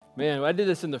Man, I did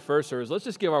this in the first service. Let's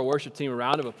just give our worship team a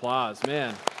round of applause.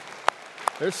 Man,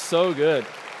 they're so good.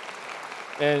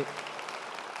 And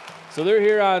so they're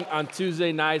here on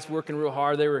Tuesday nights working real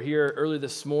hard. They were here early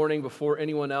this morning before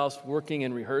anyone else working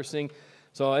and rehearsing.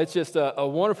 So it's just a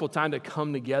wonderful time to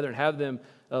come together and have them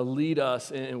lead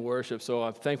us in worship. So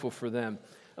I'm thankful for them.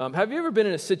 Have you ever been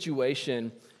in a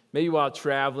situation, maybe while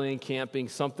traveling, camping,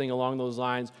 something along those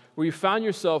lines, where you found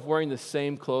yourself wearing the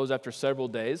same clothes after several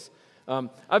days?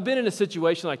 I've been in a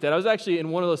situation like that. I was actually in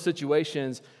one of those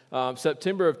situations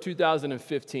September of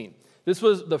 2015. This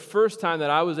was the first time that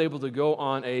I was able to go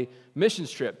on a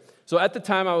missions trip. So at the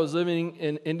time, I was living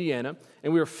in Indiana,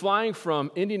 and we were flying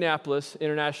from Indianapolis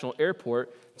International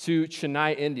Airport to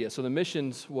Chennai, India. So the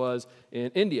missions was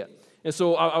in India. And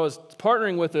so I was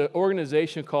partnering with an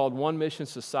organization called One Mission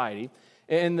Society,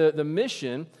 and the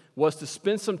mission was to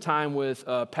spend some time with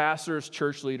pastors,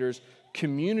 church leaders,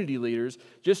 community leaders,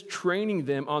 just training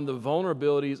them on the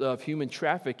vulnerabilities of human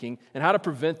trafficking and how to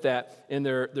prevent that in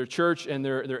their church and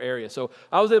their area. So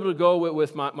I was able to go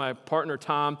with my partner,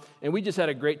 Tom, and we just had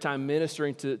a great time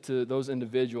ministering to those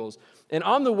individuals. And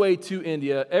on the way to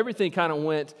India, everything kind of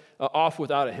went off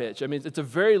without a hitch. I mean, it's a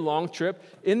very long trip.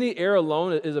 In the air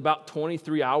alone is about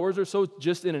 23 hours or so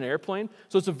just in an airplane.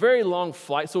 So it's a very long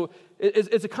flight. So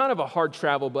it's a kind of a hard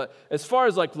travel, but as far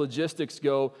as like logistics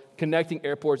go, connecting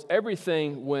airports,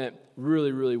 everything went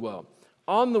really, really well.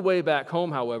 On the way back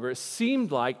home, however, it seemed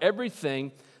like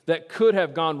everything that could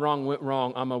have gone wrong went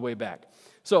wrong on my way back.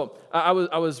 So I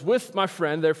was with my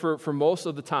friend there for most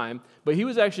of the time, but he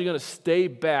was actually going to stay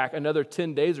back another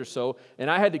 10 days or so,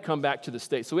 and I had to come back to the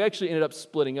States. So we actually ended up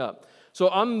splitting up. So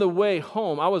on the way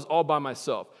home, I was all by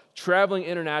myself, traveling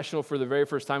international for the very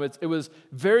first time. It was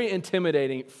very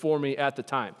intimidating for me at the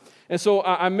time. And so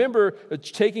I remember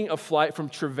taking a flight from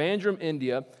Trivandrum,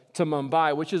 India to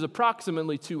Mumbai, which is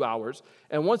approximately 2 hours.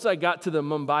 And once I got to the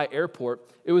Mumbai airport,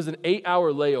 it was an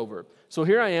 8-hour layover. So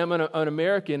here I am, an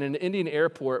American in an Indian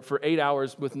airport for 8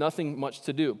 hours with nothing much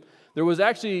to do. There was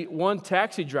actually one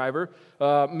taxi driver,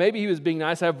 maybe he was being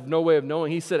nice, I have no way of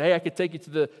knowing. He said, hey, I could take you to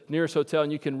the nearest hotel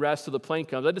and you can rest till the plane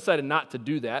comes. I decided not to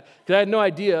do that because I had no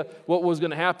idea what was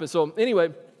going to happen. So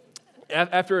anyway,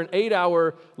 after an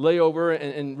 8-hour layover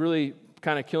and really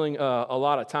kind of killing a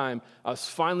lot of time, I was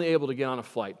finally able to get on a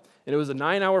flight. And it was a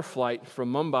 9-hour flight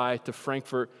from Mumbai to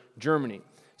Frankfurt, Germany.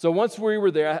 So once we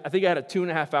were there, I think I had a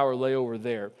 2.5-hour layover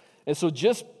there. And so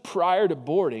just prior to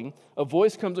boarding, a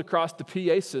voice comes across the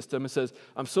PA system and says,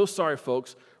 I'm so sorry,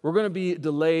 folks. We're going to be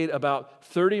delayed about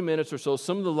 30 minutes or so.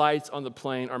 Some of the lights on the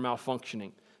plane are malfunctioning.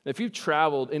 And if you've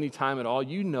traveled any time at all,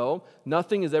 you know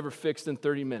nothing is ever fixed in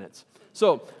 30 minutes.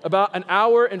 So about an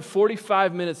hour and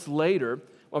 45 minutes later,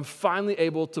 I'm finally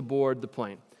able to board the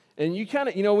plane. And you kind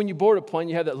of, when you board a plane,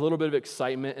 you have that little bit of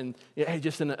excitement. And hey,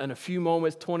 just in a few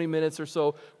moments, 20 minutes or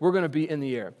so, we're going to be in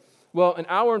the air. Well, an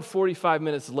hour and 45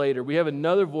 minutes later, we have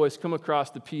another voice come across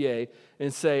the PA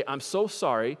and say, I'm so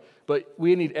sorry, but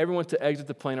we need everyone to exit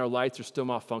the plane. Our lights are still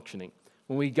malfunctioning.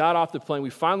 When we got off the plane, we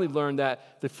finally learned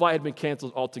that the flight had been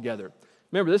canceled altogether.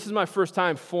 Remember, this is my first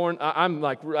time foreign. I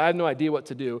have no idea what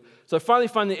to do. So I finally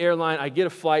find the airline. I get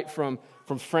a flight from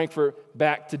Frankfurt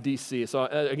back to D.C. So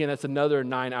again, that's another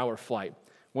 9-hour flight.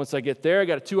 Once I get there, I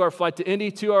got a 2-hour flight to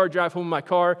Indy, 2-hour drive home in my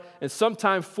car, and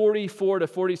sometime 44 to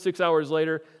 46 hours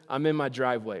later, I'm in my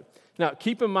driveway. Now,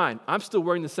 keep in mind, I'm still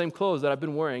wearing the same clothes that I've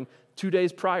been wearing 2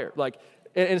 days prior. And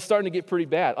it's starting to get pretty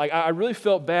bad. I really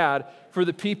felt bad for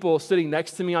the people sitting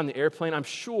next to me on the airplane. I'm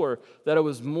sure that it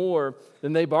was more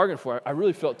than they bargained for. I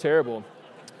really felt terrible.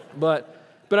 But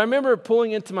I remember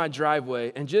pulling into my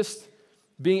driveway and just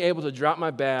being able to drop my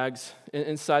bags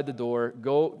inside the door,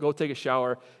 go take a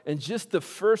shower, and just the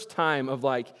first time of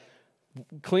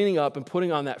cleaning up and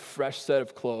putting on that fresh set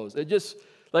of clothes. It just,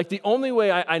 the only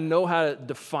way I know how to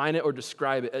define it or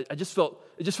describe it, it just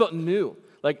felt new.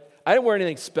 I didn't wear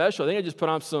anything special. I think I just put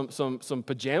on some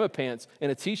pajama pants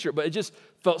and a t-shirt, but it just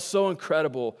felt so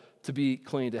incredible to be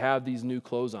clean, to have these new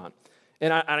clothes on.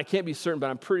 And I can't be certain,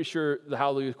 but I'm pretty sure the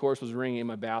Hallelujah chorus was ringing in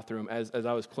my bathroom as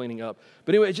I was cleaning up.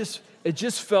 But anyway, it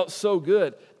just felt so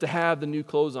good to have the new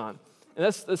clothes on. And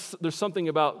there's something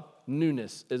about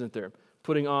newness, isn't there?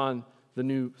 Putting on the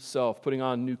new self, putting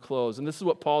on new clothes. And this is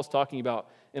what Paul's talking about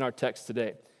in our text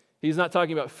today. He's not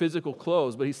talking about physical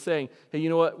clothes, but he's saying, hey, you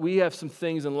know what? We have some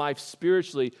things in life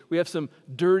spiritually. We have some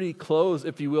dirty clothes,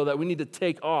 if you will, that we need to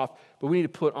take off, but we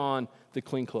need to put on the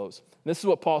clean clothes. And this is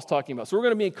what Paul's talking about. So we're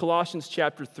going to be in Colossians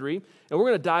chapter 3, and we're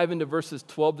going to dive into verses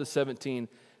 12 to 17.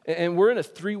 And we're in a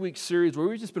 3-week series where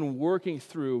we've just been working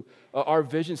through our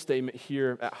vision statement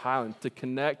here at Highland to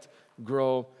connect,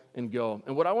 grow, and go.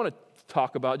 And what I want to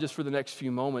talk about just for the next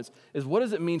few moments is, what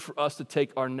does it mean for us to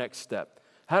take our next step?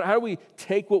 How do we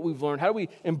take what we've learned? How do we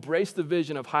embrace the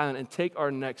vision of Highland and take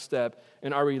our next step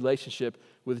in our relationship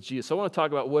with Jesus? So I want to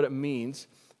talk about what it means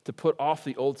to put off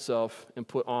the old self and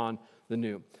put on the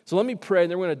new. So let me pray,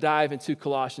 and then we're going to dive into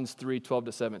Colossians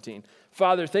 3:12-17.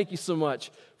 Father, thank you so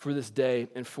much for this day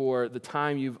and for the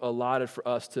time you've allotted for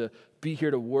us to be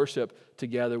here to worship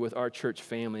together with our church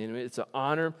family. And it's an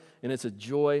honor and it's a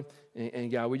joy.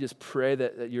 And God, we just pray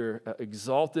that you're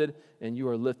exalted and you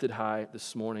are lifted high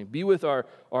this morning. Be with our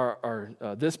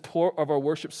this part of our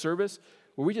worship service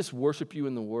where we just worship you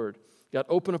in the Word. God,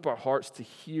 open up our hearts to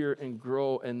hear and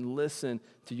grow and listen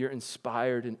to your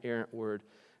inspired and inerrant Word.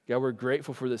 God, we're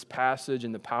grateful for this passage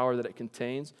and the power that it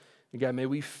contains. And God, may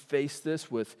we face this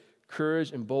with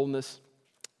courage and boldness.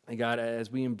 And God,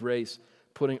 as we embrace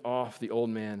putting off the old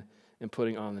man and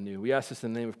putting on the new. We ask this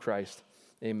in the name of Christ.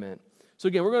 Amen. So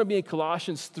again, we're going to be in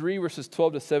Colossians 3, verses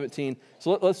 12-17.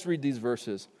 So let's read these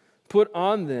verses. Put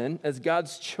on then, as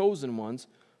God's chosen ones,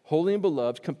 holy and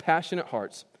beloved, compassionate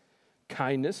hearts,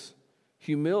 kindness,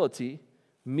 humility,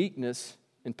 meekness,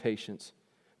 and patience,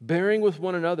 bearing with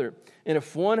one another. And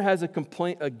if one has a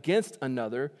complaint against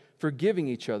another, forgiving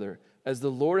each other. As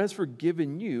the Lord has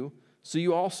forgiven you, so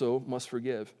you also must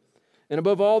forgive. And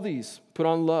above all these, put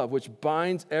on love, which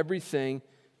binds everything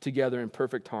together in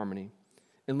perfect harmony.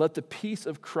 And let the peace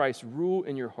of Christ rule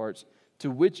in your hearts,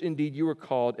 to which indeed you were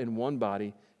called in one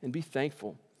body, and be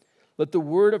thankful. Let the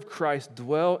word of Christ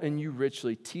dwell in you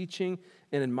richly, teaching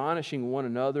and admonishing one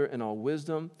another in all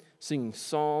wisdom, singing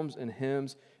psalms and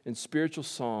hymns and spiritual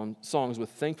songs with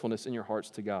thankfulness in your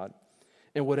hearts to God.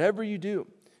 And whatever you do,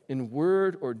 in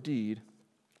word or deed,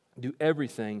 do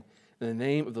everything in the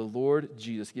name of the Lord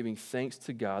Jesus, giving thanks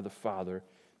to God the Father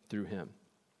through him.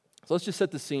 So let's just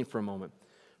set the scene for a moment.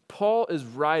 Paul is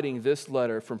writing this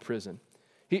letter from prison.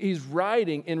 He's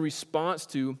writing in response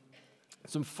to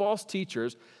some false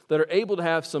teachers that are able to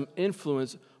have some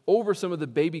influence over some of the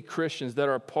baby Christians that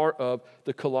are a part of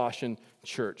the Colossian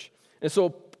church. And so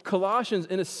Colossians,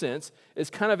 in a sense, is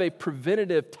kind of a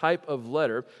preventative type of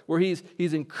letter where Paul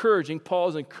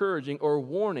is encouraging or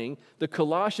warning the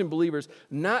Colossian believers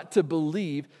not to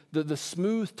believe the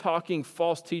smooth-talking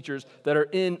false teachers that are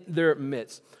in their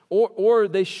midst, or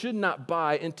they should not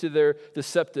buy into their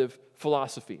deceptive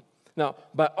philosophy. Now,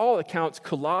 by all accounts,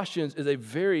 Colossians is a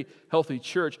very healthy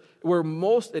church where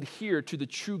most adhere to the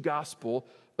true gospel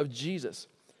of Jesus.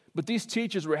 But these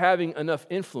teachers were having enough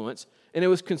influence, and it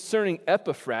was concerning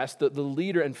Epaphras, the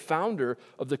leader and founder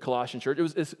of the Colossian church. It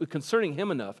was concerning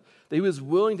him enough that he was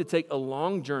willing to take a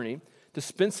long journey to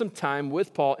spend some time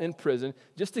with Paul in prison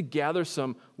just to gather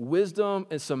some wisdom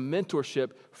and some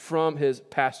mentorship from his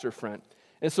pastor friend.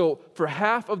 And so for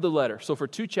half of the letter, so for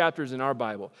 2 chapters in our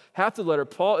Bible, half the letter,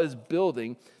 Paul is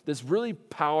building this really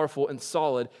powerful and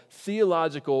solid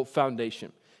theological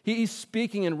foundation. He's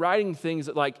speaking and writing things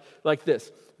like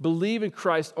this. Believe in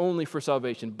Christ only for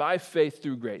salvation, by faith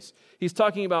through grace. He's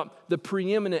talking about the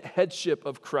preeminent headship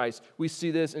of Christ. We see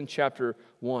this in chapter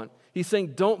 1. He's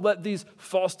saying, don't let these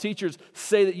false teachers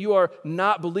say that you are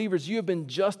not believers. You have been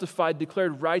justified,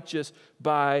 declared righteous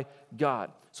by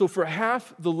God. So for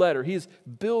half the letter, he's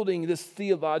building this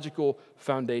theological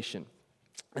foundation.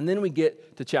 And then we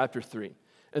get to chapter 3.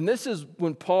 And this is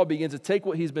when Paul begins to take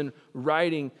what he's been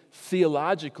writing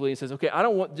theologically and says, okay, I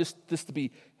don't want just this to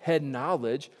be head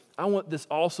knowledge. I want this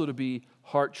also to be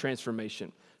heart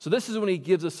transformation. So this is when he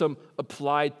gives us some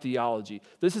applied theology.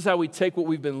 This is how we take what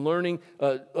we've been learning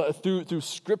through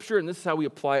Scripture, and this is how we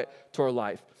apply it to our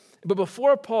life. But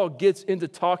before Paul gets into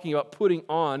talking about putting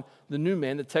on the new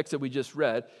man, the text that we just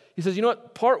read, he says, you know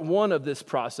what? Part 1 of this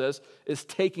process is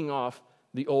taking off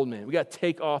the old man. We got to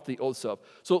take off the old self.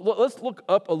 So let's look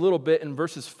up a little bit in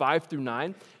verses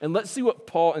 5-9, and let's see what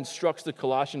Paul instructs the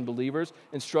Colossian believers,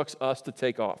 instructs us to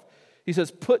take off. He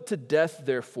says, put to death,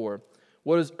 therefore,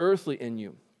 what is earthly in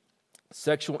you: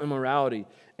 sexual immorality,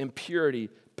 impurity,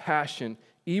 passion,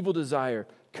 evil desire,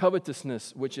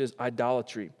 covetousness, which is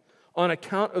idolatry. On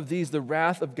account of these, the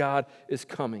wrath of God is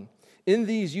coming. In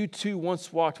these you too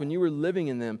once walked when you were living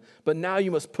in them, but now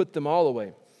you must put them all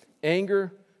away: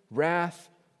 anger, wrath,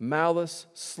 malice,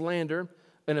 slander,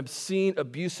 and obscene,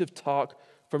 abusive talk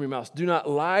from your mouths. Do not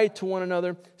lie to one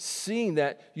another, seeing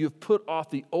that you have put off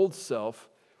the old self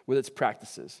with its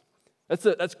practices.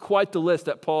 That's quite the list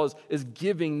that Paul is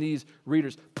giving these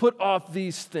readers. Put off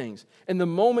these things. And the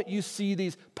moment you see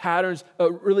these patterns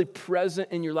really present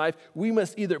in your life, we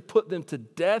must either put them to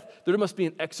death, there must be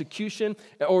an execution,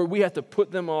 or we have to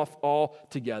put them off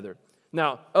altogether.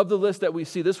 Now, of the list that we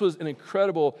see, this was an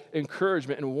incredible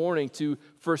encouragement and warning to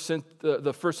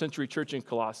the first century church in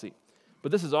Colossae.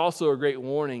 But this is also a great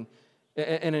warning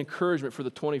and encouragement for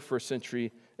the 21st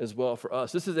century as well for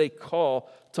us. This is a call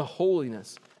to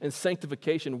holiness and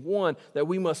sanctification, one that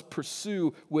we must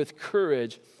pursue with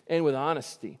courage and with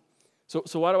honesty.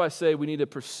 So why do I say we need to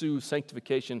pursue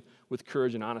sanctification with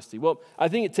courage and honesty? Well, I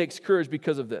think it takes courage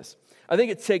because of this. I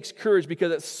think it takes courage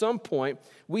because at some point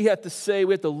we have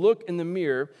to look in the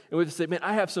mirror and we have to say, man,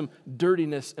 I have some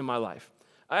dirtiness in my life.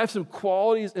 I have some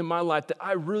qualities in my life that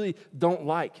I really don't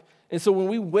like. And so when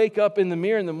we wake up in the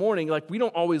mirror in the morning, like we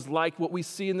don't always like what we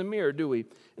see in the mirror, do we?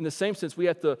 In the same sense, we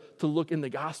have to look in the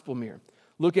gospel mirror.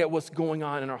 Look at what's going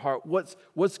on in our heart.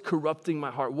 What's corrupting my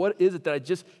heart? What is it that I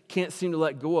just can't seem to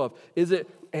let go of? Is it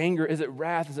anger? Is it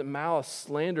wrath? Is it malice,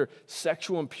 slander,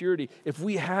 sexual impurity? If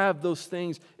we have those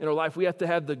things in our life, we have to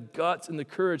have the guts and the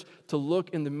courage to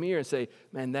look in the mirror and say,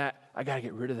 man, I got to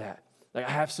get rid of that. Like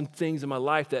I have some things in my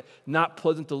life that not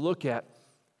pleasant to look at,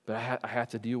 but I have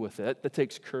to deal with it. That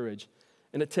takes courage,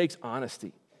 and it takes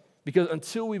honesty. Because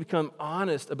until we become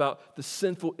honest about the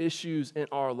sinful issues in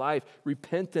our life,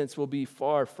 repentance will be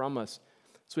far from us.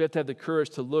 So we have to have the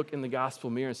courage to look in the gospel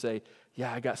mirror and say,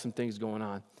 yeah, I got some things going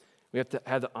on. We have to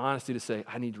have the honesty to say,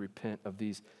 I need to repent of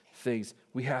these things.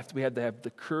 We have to have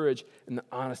the courage and the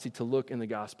honesty to look in the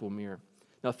gospel mirror.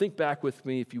 Now think back with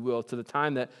me, if you will, to the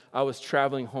time that I was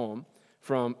traveling home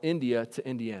from India to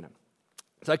Indiana.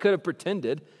 So I could have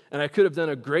pretended, and I could have done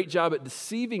a great job at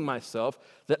deceiving myself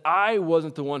that I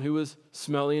wasn't the one who was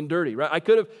smelly and dirty, right? I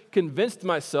could have convinced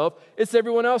myself it's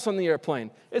everyone else on the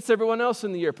airplane. It's everyone else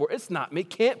in the airport. It's not me.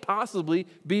 It can't possibly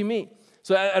be me.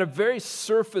 So at a very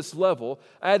surface level,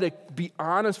 I had to be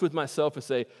honest with myself and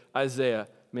say, Isaiah,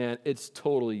 man, it's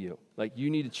totally you. Like, you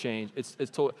need to change. It's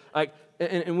totally, like,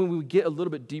 and when we get a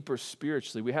little bit deeper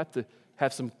spiritually, we have to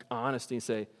have some honesty and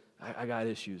say, I got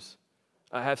issues.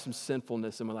 I have some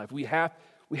sinfulness in my life. We have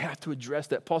to address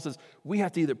that. Paul says we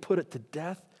have to either put it to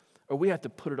death or we have to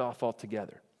put it off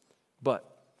altogether. But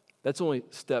that's only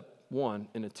step one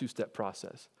in a two-step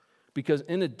process. Because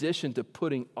in addition to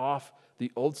putting off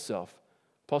the old self,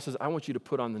 Paul says, I want you to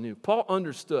put on the new. Paul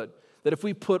understood that if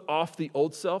we put off the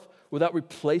old self without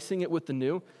replacing it with the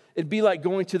new, it'd be like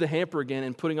going to the hamper again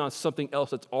and putting on something else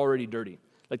that's already dirty.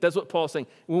 Like, that's what Paul's saying.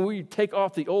 When we take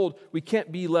off the old, we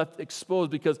can't be left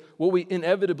exposed because what we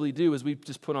inevitably do is we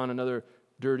just put on another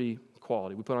dirty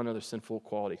quality. We put on another sinful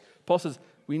quality. Paul says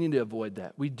we need to avoid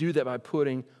that. We do that by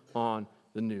putting on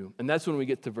the new. And that's when we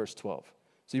get to verse 12.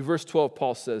 See, verse 12,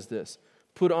 Paul says this,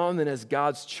 put on then as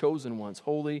God's chosen ones,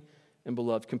 holy and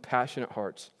beloved, compassionate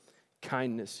hearts,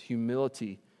 kindness,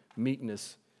 humility,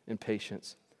 meekness, and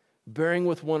patience, bearing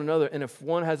with one another. And if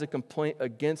one has a complaint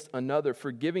against another,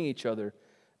 forgiving each other,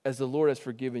 as the Lord has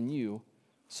forgiven you,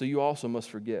 so you also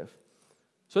must forgive.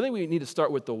 So I think we need to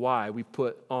start with the why we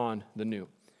put on the new.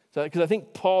 So, because I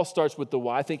think Paul starts with the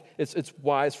why. I think it's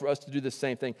wise for us to do the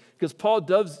same thing. Because Paul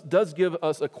does give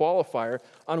us a qualifier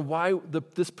on why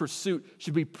this pursuit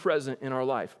should be present in our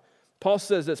life. Paul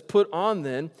says this, put on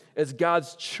then as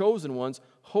God's chosen ones,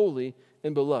 holy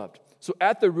and beloved. So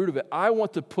at the root of it, I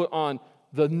want to put on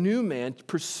the new man,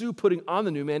 pursue putting on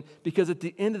the new man, because at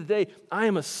the end of the day, I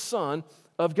am a son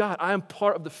of God. I am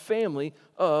part of the family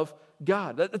of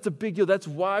God. That's a big deal. That's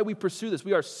why we pursue this.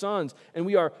 We are sons and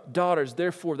we are daughters.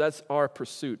 Therefore, that's our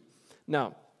pursuit.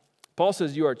 Now, Paul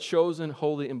says you are chosen,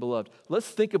 holy, and beloved. Let's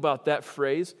think about that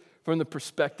phrase from the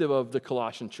perspective of the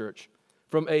Colossian church,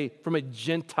 from a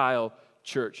Gentile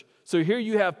church. So here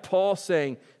you have Paul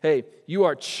saying, hey, you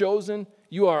are chosen,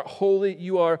 you are holy,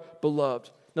 you are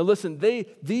beloved. Now listen,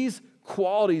 these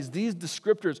qualities, these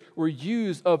descriptors were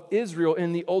used of Israel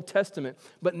in the Old Testament.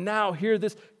 But now here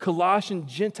this Colossian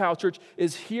Gentile church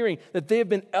is hearing that they have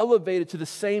been elevated to the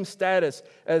same status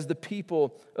as the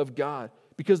people of God.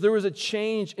 Because there was a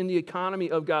change in the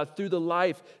economy of God through the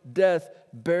life, death,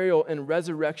 burial, and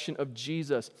resurrection of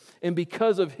Jesus. And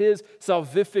because of his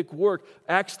salvific work,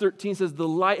 Acts 13 says the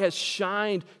light has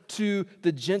shined to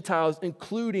the Gentiles,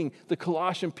 including the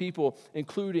Colossian people,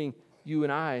 including you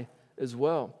and I as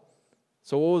well.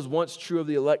 So what was once true of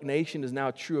the elect nation is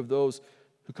now true of those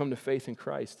who come to faith in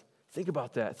Christ. Think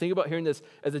about that. Think about hearing this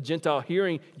as a Gentile,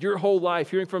 hearing your whole life,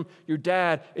 hearing from your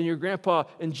dad and your grandpa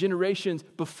and generations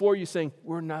before you saying,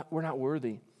 we're not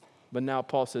worthy. But now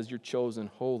Paul says you're chosen,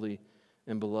 holy,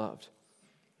 and beloved.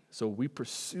 So we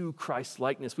pursue Christ's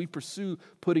likeness. We pursue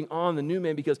putting on the new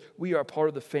man because we are part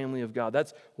of the family of God.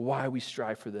 That's why we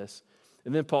strive for this.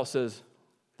 And then Paul says,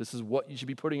 this is what you should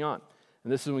be putting on.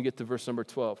 And this is when we get to verse number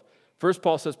 12. First,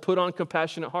 Paul says, put on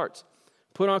compassionate hearts.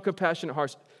 Put on compassionate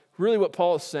hearts. Really what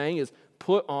Paul is saying is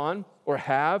put on or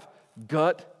have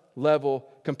gut-level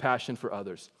compassion for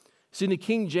others. See, in the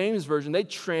King James Version, they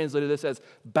translated this as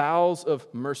bowels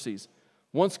of mercies.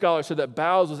 One scholar said that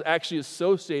bowels was actually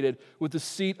associated with the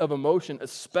seat of emotion,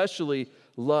 especially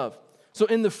love. So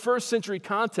in the first century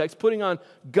context, putting on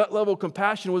gut-level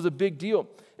compassion was a big deal.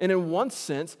 And in one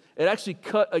sense, it actually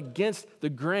cut against the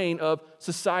grain of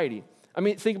society. I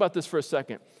mean, think about this for a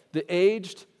second. The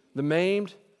aged, the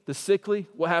maimed, the sickly,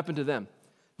 what happened to them?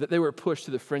 That they were pushed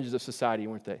to the fringes of society,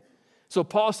 weren't they? So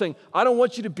Paul's saying, I don't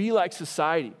want you to be like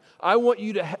society. I want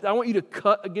you to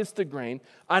cut against the grain,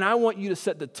 and I want you to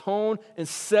set the tone and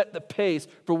set the pace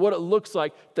for what it looks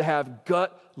like to have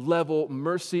gut-level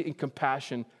mercy and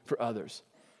compassion for others.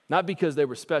 Not because they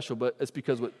were special, but it's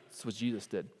because it's what Jesus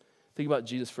did. Think about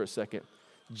Jesus for a second.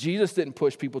 Jesus didn't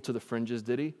push people to the fringes,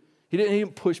 did he? He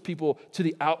didn't push people to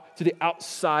the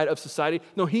outside of society.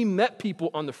 No, he met people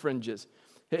on the fringes.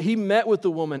 He met with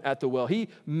the woman at the well. He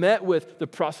met with the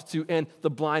prostitute and the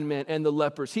blind man and the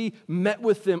lepers. He met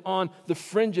with them on the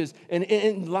fringes.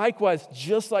 And likewise,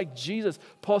 just like Jesus,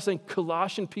 Paul's saying,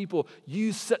 Colossian people,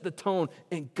 you set the tone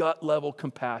in gut-level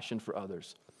compassion for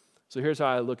others. So here's how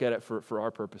I look at it for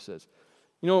our purposes.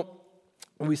 You know,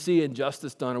 when we see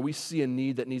injustice done or we see a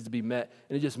need that needs to be met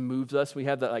and it just moves us, we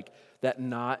have that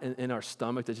knot in our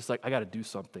stomach that's just like, I got to do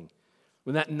something.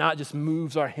 When that knot just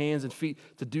moves our hands and feet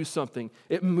to do something,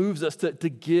 it moves us to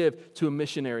give to a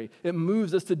missionary. It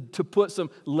moves us to put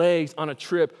some legs on a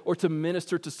trip or to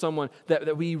minister to someone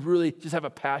that we really just have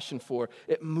a passion for.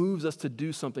 It moves us to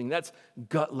do something. That's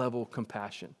gut-level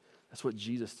compassion. That's what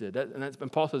Jesus did.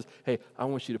 And Paul says, hey, I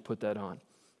want you to put that on.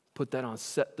 Put that on.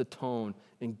 Set the tone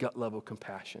in gut-level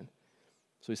compassion.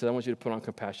 So he said, I want you to put on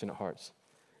compassionate hearts.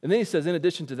 And then he says, in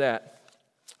addition to that,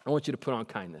 I want you to put on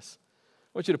kindness.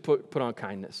 I want you to put on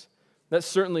kindness. That's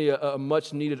certainly a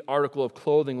much-needed article of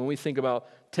clothing when we think about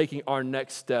taking our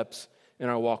next steps in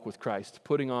our walk with Christ,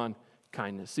 putting on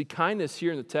kindness. See, kindness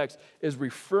here in the text is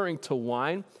referring to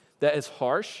wine that is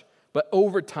harsh, but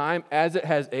over time, as it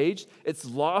has aged, it's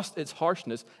lost its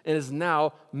harshness and is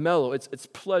now mellow. It's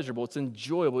pleasurable, it's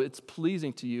enjoyable, it's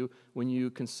pleasing to you when you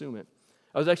consume it.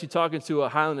 I was actually talking to a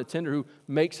Highland attender who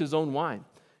makes his own wine.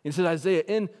 He said, Isaiah,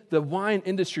 in the wine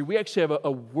industry, we actually have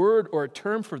a word or a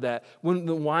term for that. When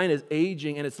the wine is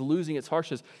aging and it's losing its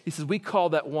harshness, he says, we call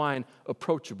that wine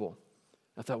approachable.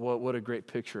 I thought, well, what a great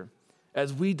picture.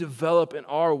 As we develop in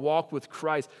our walk with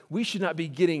Christ, we should not be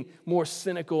getting more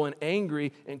cynical and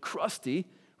angry and crusty,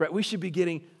 right? We should be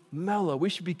getting mellow. We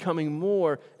should be becoming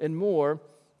more and more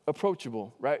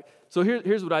approachable, right? So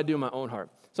here's what I do in my own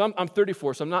heart. So I'm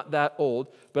 34, so I'm not that old,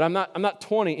 but I'm not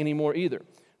 20 anymore either.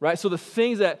 Right? So the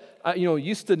things that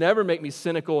used to never make me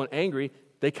cynical and angry,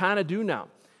 they kind of do now.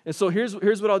 And so here's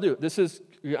what I'll do.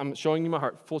 I'm showing you my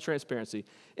heart, full transparency.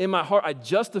 In my heart, I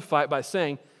justify it by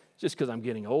saying, just because I'm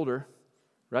getting older,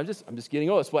 right? I'm just getting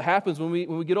older. That's what happens when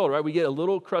we get older, right? We get a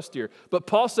little crustier. But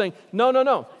Paul's saying,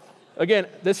 no. Again,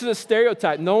 this is a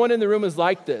stereotype. No one in the room is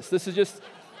like this. This is just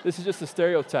a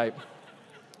stereotype.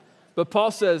 But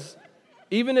Paul says,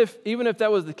 even if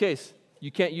that was the case,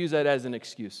 you can't use that as an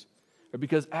excuse.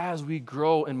 Because as we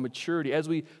grow in maturity, as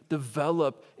we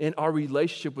develop in our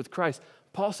relationship with Christ,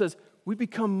 Paul says we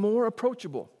become more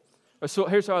approachable. So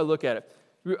here's how I look at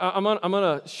it. I'm going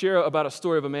to share about a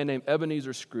story of a man named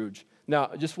Ebenezer Scrooge. Now,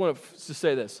 I just want to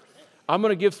say this. I'm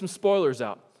going to give some spoilers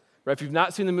out. Right? If you've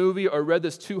not seen the movie or read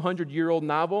this 200-year-old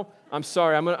novel, I'm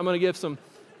sorry. I'm going to give some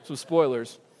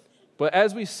spoilers. But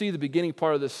as we see the beginning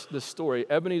part of this story,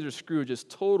 Ebenezer Scrooge is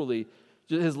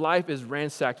his life is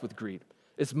ransacked with greed.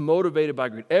 It's motivated by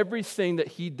greed. Everything that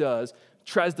he does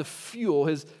tries to fuel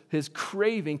his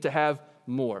craving to have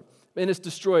more. And it's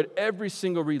destroyed every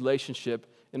single relationship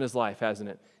in his life, hasn't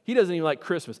it? He doesn't even like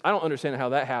Christmas. I don't understand how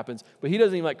that happens, but he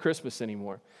doesn't even like Christmas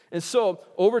anymore. And so,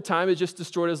 over time, it just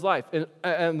destroyed his life.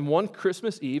 And one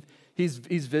Christmas Eve, he's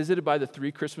visited by the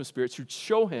 3 Christmas spirits who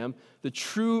show him the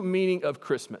true meaning of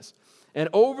Christmas. And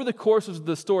over the course of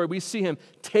the story, we see him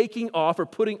taking off or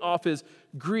putting off his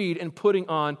greed and putting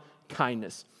on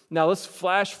kindness. Now let's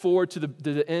flash forward to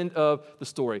the end of the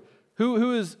story.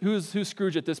 Who's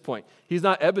Scrooge at this point? He's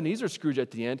not Ebenezer Scrooge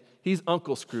at the end. He's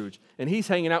Uncle Scrooge, and he's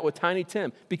hanging out with Tiny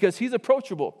Tim because he's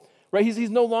approachable, right? He's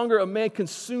no longer a man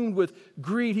consumed with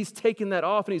greed. He's taken that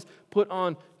off, and he's put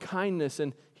on kindness,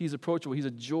 and he's approachable. He's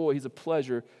a joy. He's a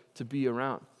pleasure to be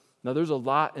around. Now there's a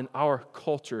lot in our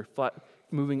culture,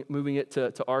 moving it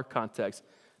to our context.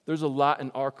 There's a lot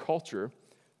in our culture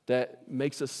that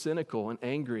makes us cynical and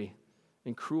angry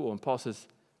and cruel. And Paul says,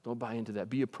 don't buy into that.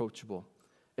 Be approachable.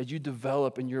 As you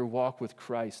develop in your walk with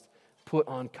Christ, put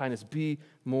on kindness. Be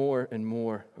more and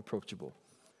more approachable.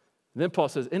 And then Paul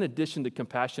says, in addition to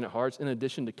compassionate hearts, in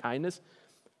addition to kindness,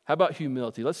 how about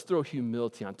humility? Let's throw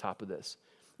humility on top of this.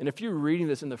 And if you're reading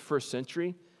this in the first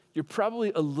century, you're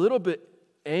probably a little bit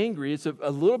angry, it's a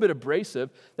little bit abrasive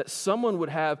that someone would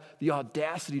have the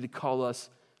audacity to call us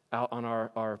out on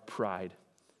our pride,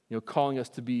 calling us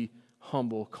to be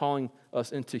humble, calling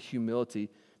us into humility.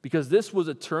 Because this was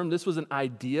a term, this was an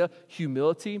idea,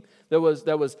 humility, that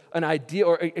was an idea,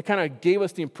 or it kind of gave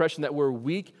us the impression that we're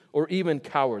weak or even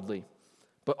cowardly.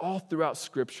 But all throughout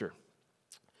Scripture,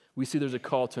 we see there's a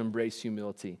call to embrace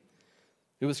humility.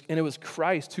 It was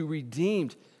Christ who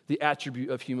redeemed the attribute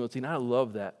of humility, and I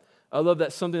love that. I love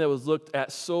that something that was looked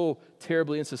at so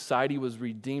terribly in society was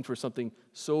redeemed for something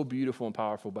so beautiful and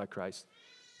powerful by Christ.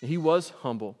 And he was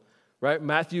humble, right?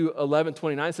 Matthew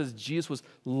 11:29 says Jesus was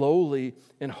lowly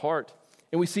in heart.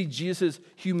 And we see Jesus'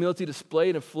 humility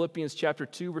displayed in Philippians chapter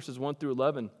 2, verses 1 through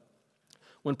 11,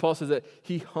 when Paul says that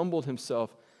he humbled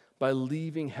himself by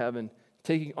leaving heaven,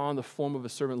 taking on the form of a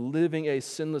servant, living a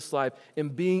sinless life,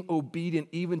 and being obedient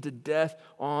even to death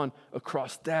on a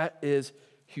cross. That is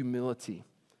humility.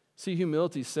 See,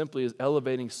 humility simply is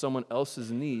elevating someone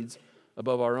else's needs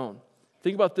above our own.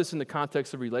 Think about this in the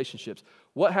context of relationships.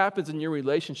 What happens in your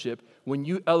relationship when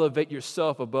you elevate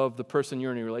yourself above the person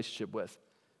you're in a relationship with?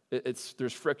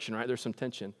 There's friction, right? There's some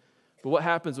tension. But what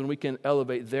happens when we can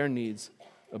elevate their needs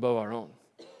above our own?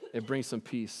 It brings some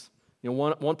peace.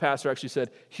 One pastor actually said,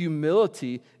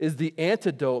 humility is the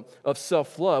antidote of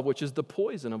self-love, which is the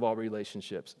poison of all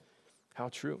relationships. How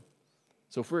true.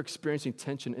 So if we're experiencing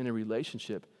tension in a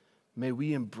relationship, may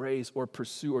we embrace or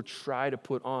pursue or try to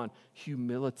put on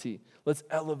humility. Let's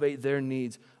elevate their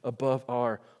needs above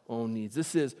our own needs.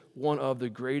 This is one of the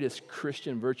greatest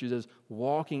Christian virtues, is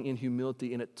walking in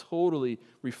humility, and it totally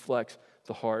reflects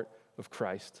the heart of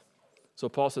Christ. So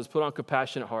Paul says, put on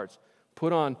compassionate hearts,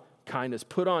 put on kindness,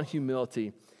 put on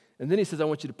humility. And then he says, I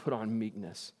want you to put on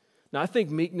meekness. Now, I think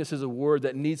meekness is a word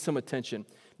that needs some attention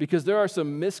because there are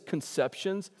some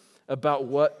misconceptions about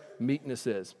what meekness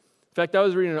is. In fact, I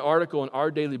was reading an article in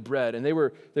Our Daily Bread, and they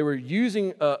were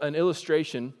using an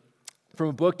illustration from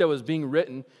a book that was being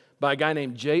written by a guy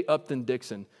named J. Upton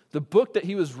Dixon. The book that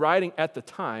he was writing at the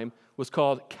time was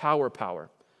called Cower Power.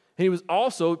 And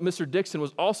Mr. Dixon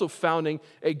was also founding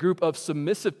a group of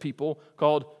submissive people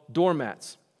called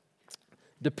Doormats.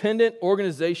 Dependent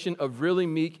organization of really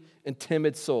meek and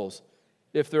timid souls,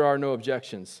 if there are no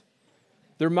objections.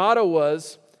 Their motto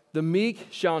was, the meek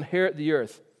shall inherit the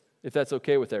earth, if that's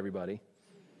okay with everybody.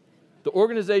 The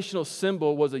organizational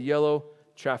symbol was a yellow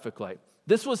traffic light.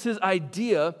 This was his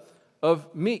idea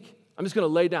of meek. I'm just going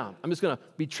to lay down. I'm just going to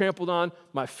be trampled on.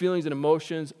 My feelings and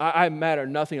emotions, I matter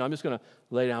nothing. I'm just going to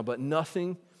lay down. But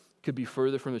nothing could be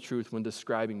further from the truth when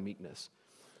describing meekness.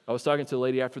 I was talking to a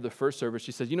lady after the first service.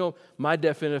 She said, my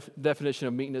definition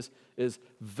of meekness is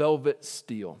velvet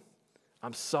steel.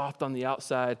 I'm soft on the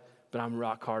outside, but I'm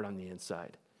rock hard on the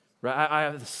inside. Right? I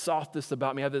have the softness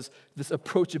about me. I have this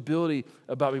approachability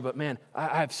about me, but man,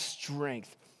 I have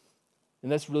strength.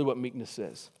 And that's really what meekness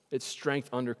is. It's strength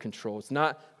under control. It's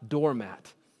not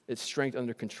doormat. It's strength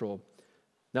under control.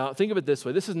 Now, think of it this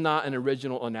way. This is not an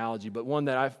original analogy, but one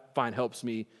that I find helps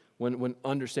me when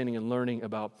understanding and learning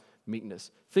about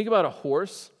meekness. Think about a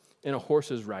horse and a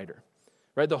horse's rider.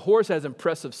 Right? The horse has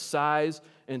impressive size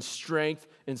and strength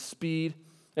and speed,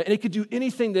 and it could do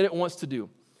anything that it wants to do.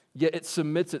 Yet it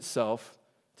submits itself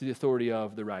to the authority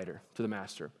of the rider, to the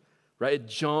master. Right? It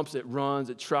jumps, it runs,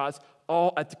 it trots,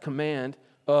 all at the command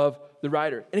of the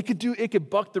rider. And it could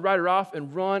buck the rider off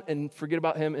and run and forget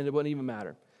about him, and it wouldn't even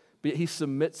matter. But yet he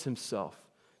submits himself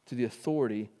to the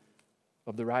authority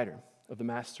of the rider, of the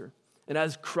master. And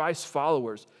as Christ's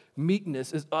followers,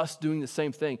 meekness is us doing the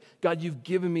same thing. God, you've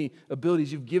given me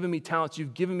abilities, you've given me talents,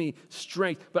 you've given me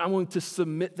strength, but I'm willing to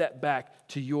submit that back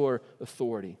to your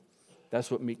authority. That's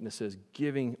what meekness is,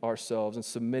 giving ourselves and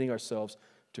submitting ourselves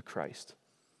to Christ.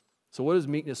 So what does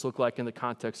meekness look like in the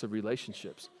context of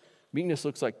relationships? Meekness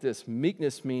looks like this.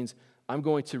 Meekness means I'm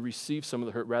going to receive some of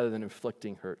the hurt rather than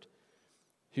inflicting hurt.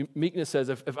 Meekness says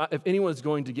if anyone's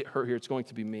going to get hurt here, it's going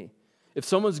to be me. If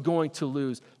someone's going to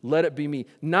lose, let it be me.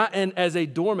 Not as a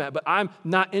doormat, but I'm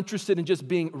not interested in just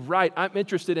being right. I'm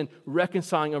interested in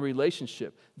reconciling a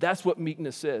relationship. That's what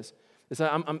meekness is. It's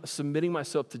that I'm submitting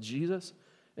myself to Jesus,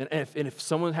 and if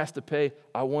someone has to pay,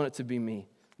 I want it to be me.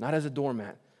 Not as a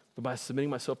doormat, but by submitting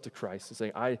myself to Christ and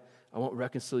saying, I want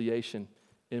reconciliation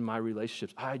in my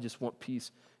relationships. I just want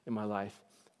peace in my life.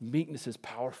 Meekness is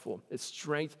powerful. It's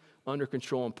strength under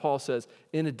control. And Paul says,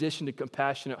 in addition to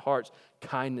compassionate hearts,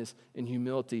 kindness, and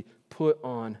humility, put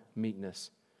on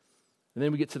meekness. And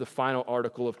then we get to the final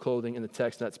article of clothing in the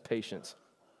text, and that's patience.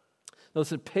 Now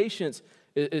listen, patience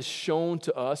is shown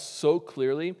to us so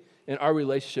clearly in our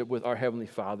relationship with our Heavenly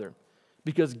Father,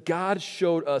 because God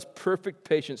showed us perfect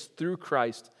patience through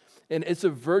Christ And it's a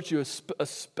virtue,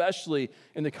 especially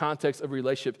in the context of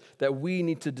relationship, that we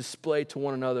need to display to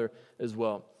one another as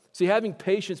well. See, having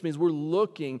patience means we're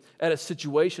looking at a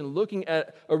situation, looking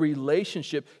at a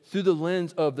relationship through the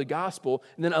lens of the gospel,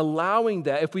 and then allowing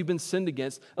that, if we've been sinned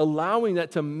against, allowing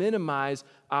that to minimize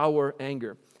our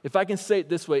anger. If I can say it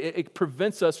this way, it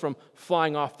prevents us from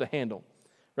flying off the handle,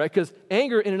 right? Because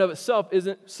anger in and of itself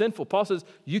isn't sinful. Paul says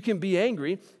you can be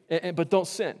angry, but don't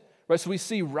sin, right? So we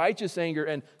see righteous anger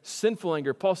and sinful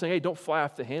anger. Paul's saying, hey, don't fly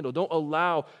off the handle. Don't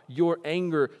allow your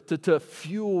anger to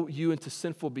fuel you into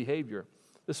sinful behavior.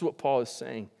 This is what Paul is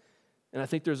saying, and I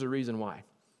think there's a reason why.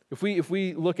 If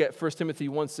we look at 1 Timothy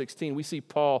 1:16, we see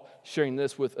Paul sharing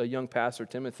this with a young pastor,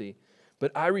 Timothy.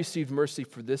 But I received mercy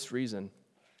for this reason,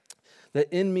 that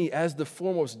in me, as the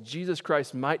foremost, Jesus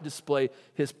Christ might display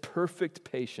his perfect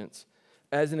patience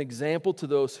as an example to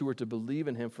those who are to believe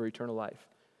in him for eternal life.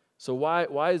 So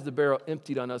why is the barrel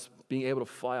emptied on us being able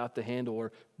to fly out the handle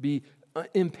or be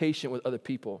impatient with other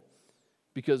people?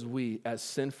 Because we, as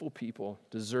sinful people,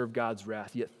 deserve God's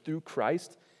wrath. Yet through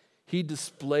Christ, he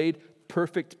displayed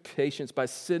perfect patience by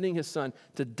sending his son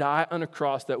to die on a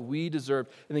cross that we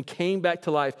deserved, and then came back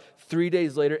to life 3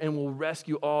 days later and will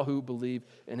rescue all who believe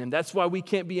in him. That's why we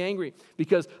can't be angry,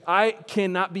 because I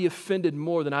cannot be offended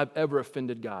more than I've ever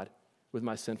offended God with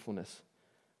my sinfulness,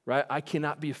 right? I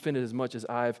cannot be offended as much as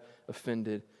I've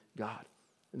offended God.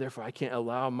 And therefore, I can't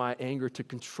allow my anger to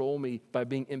control me by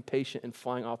being impatient and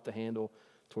flying off the handle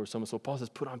towards someone. So Paul says,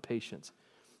 put on patience.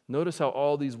 Notice how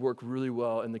all these work really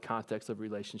well in the context of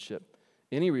relationship.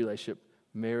 Any relationship,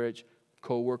 marriage,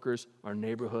 co-workers, our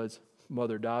neighborhoods,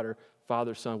 mother, daughter,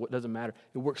 father, son, what doesn't matter.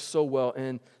 It works so well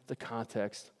in the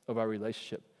context of our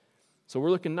relationship. So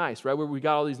we're looking nice, right? We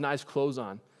got all these nice clothes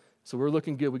on. So we're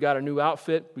looking good. We got our new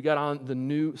outfit. We got on the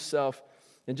new self.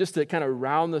 And just to kind of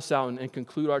round this out and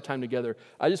conclude our time together,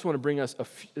 I just want to bring us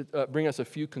a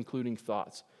few concluding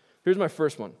thoughts. Here's my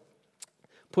first one.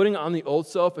 Putting on the old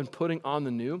self and putting on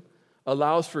the new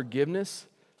allows forgiveness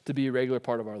to be a regular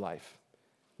part of our life.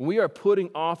 When we are putting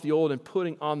off the old and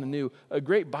putting on the new, a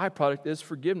great byproduct is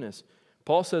forgiveness.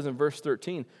 Paul says in verse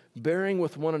 13, bearing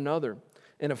with one another,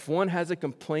 and if one has a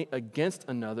complaint against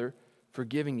another,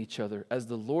 forgiving each other. As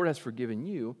the Lord has forgiven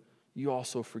you, you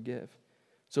also forgive.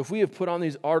 So if we have put on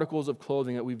these articles of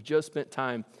clothing that we've just spent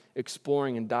time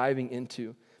exploring and diving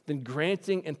into, then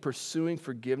granting and pursuing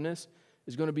forgiveness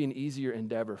is going to be an easier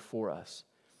endeavor for us.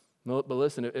 But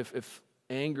listen, if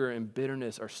anger and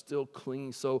bitterness are still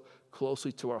clinging so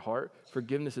closely to our heart,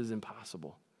 forgiveness is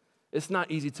impossible. It's not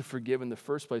easy to forgive in the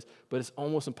first place, but it's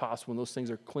almost impossible when those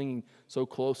things are clinging so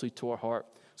closely to our heart.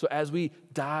 So as we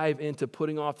dive into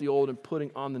putting off the old and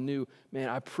putting on the new, man,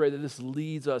 I pray that this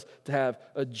leads us to have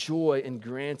a joy in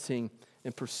granting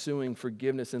and pursuing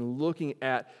forgiveness and looking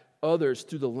at others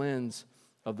through the lens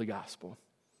of the gospel.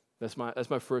 That's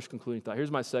my first concluding thought.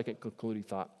 Here's my second concluding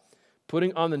thought.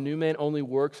 Putting on the new man only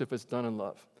works if it's done in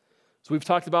love. So we've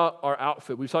talked about our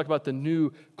outfit. We've talked about the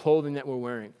new clothing that we're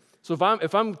wearing. So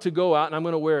if I'm to go out and I'm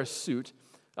going to wear a suit,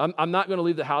 I'm not going to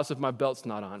leave the house if my belt's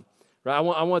not on. Right? I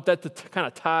want that to kind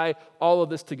of tie all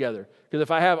of this together. Because if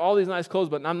I have all these nice clothes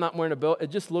but I'm not wearing a belt, it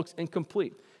just looks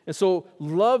incomplete. And so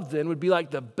love then would be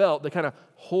like the belt that kind of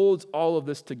holds all of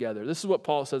this together. This is what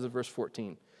Paul says in verse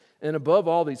 14. And above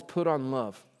all these, put on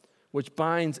love, which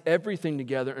binds everything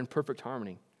together in perfect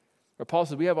harmony. Or Paul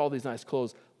says, we have all these nice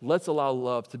clothes. Let's allow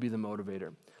love to be the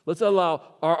motivator. Let's allow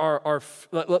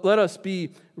let us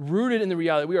be rooted in the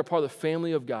reality that we are part of the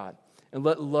family of God. And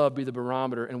let love be the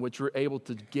barometer in which we're able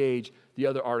to gauge the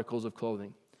other articles of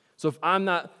clothing. So if I'm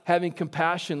not having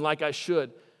compassion like I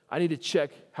should, I need to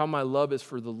check how my love is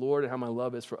for the Lord and how my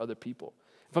love is for other people.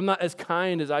 If I'm not as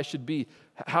kind as I should be,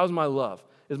 how's my love?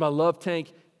 Is my love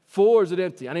tank full or is it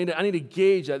empty? I need to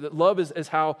gauge that. Love is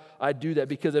how I do that,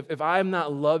 because if I'm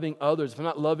not loving others, if I'm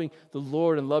not loving the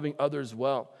Lord and loving others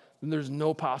well, then there's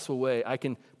no possible way I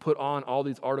can put on all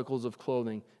these articles of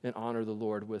clothing and honor the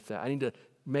Lord with that. I need to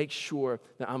make sure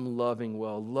that I'm loving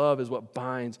well. Love is what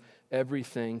binds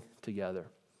everything together.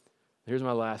 Here's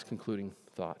my last concluding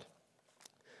thought.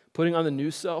 Putting on the new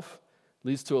self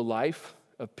leads to a life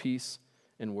of peace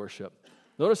and worship.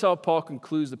 Notice how Paul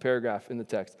concludes the paragraph in the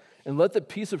text. And let the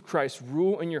peace of Christ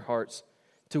rule in your hearts,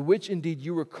 to which indeed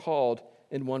you were called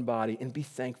in one body, and be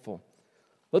thankful.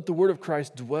 Let the word of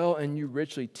Christ dwell in you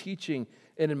richly, teaching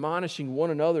and admonishing one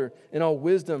another in all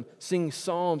wisdom, singing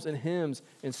psalms and hymns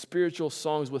and spiritual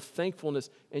songs with thankfulness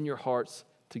in your hearts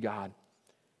to God.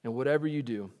 And whatever you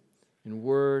do, in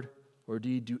word or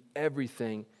deed, do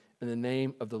everything in the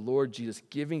name of the Lord Jesus,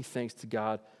 giving thanks to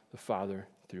God the Father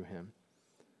through him.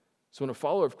 So when a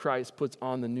follower of Christ puts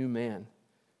on the new man,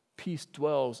 peace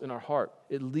dwells in our heart.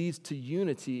 It leads to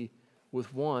unity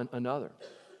with one another.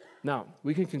 Now,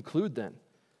 we can conclude then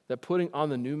that putting on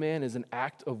the new man is an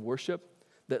act of worship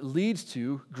that leads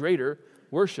to greater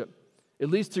worship. It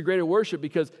leads to greater worship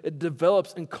because it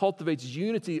develops and cultivates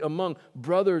unity among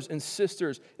brothers and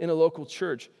sisters in a local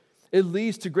church. It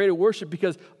leads to greater worship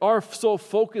because our sole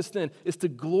focus then is to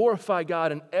glorify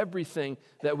God in everything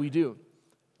that we do.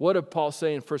 What did Paul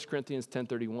say in 1 Corinthians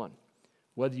 10:31?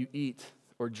 Whether you eat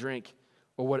or drink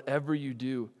or whatever you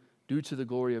do to the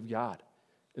glory of God.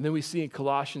 And then we see in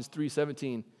Colossians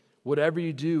 3:17, whatever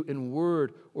you do in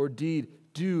word or deed,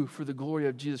 do for the glory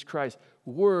of Jesus Christ.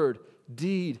 Word,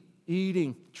 deed,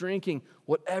 eating, drinking,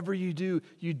 whatever you do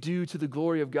to the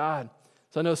glory of God.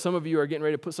 So I know some of you are getting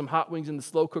ready to put some hot wings in the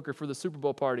slow cooker for the Super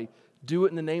Bowl party. Do it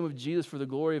in the name of Jesus for the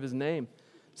glory of his name.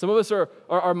 Some of us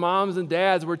are moms and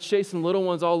dads. We're chasing little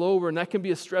ones all over, and that can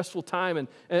be a stressful time.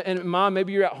 And mom,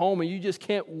 maybe you're at home, and you just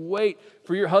can't wait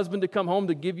for your husband to come home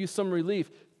to give you some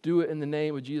relief. Do it in the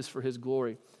name of Jesus for his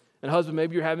glory. And husband,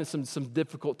 maybe you're having some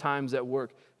difficult times at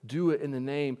work. Do it in the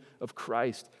name of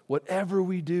Christ. Whatever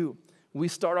we do, when we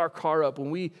start our car up,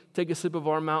 when we take a sip of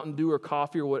our Mountain Dew or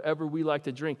coffee or whatever we like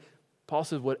to drink, Paul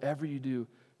says, whatever you do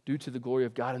to the glory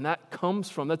of God. And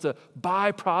that's a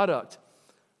byproduct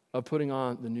of putting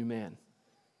on the new man.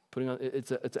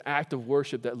 It's an act of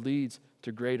worship that leads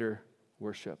to greater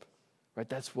worship. Right?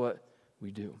 That's what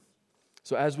we do.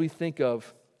 So as we think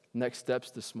of next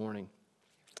steps this morning,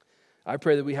 I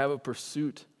pray that we have a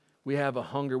pursuit, we have a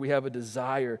hunger, we have a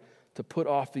desire to put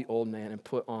off the old man and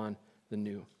put on the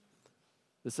new.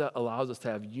 This allows us to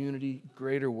have unity,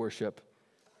 greater worship,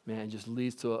 man, just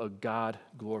leads to a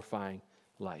God-glorifying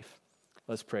life.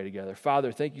 Let's pray together.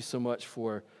 Father, thank you so much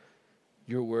for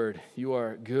your word. You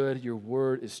are good. Your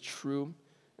word is true.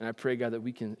 And I pray, God, that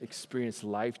we can experience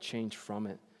life change from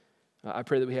it. I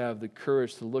pray that we have the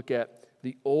courage to look at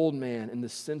the old man and the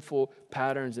sinful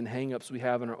patterns and hang-ups we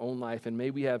have in our own life. And may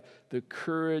we have the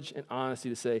courage and honesty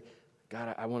to say,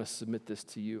 God, I want to submit this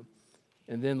to you.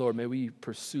 And then, Lord, may we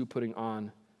pursue putting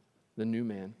on the new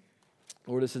man.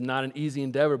 Lord, this is not an easy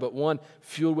endeavor, but one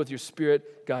fueled with your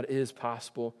Spirit, God, is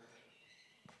possible.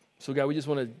 So, God, we just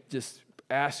want to just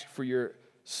ask for your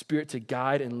Spirit to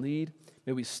guide and lead.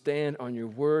 May we stand on your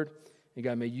word. And,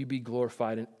 God, may you be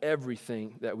glorified in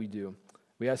everything that we do.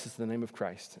 We ask this in the name of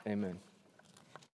Christ. Amen.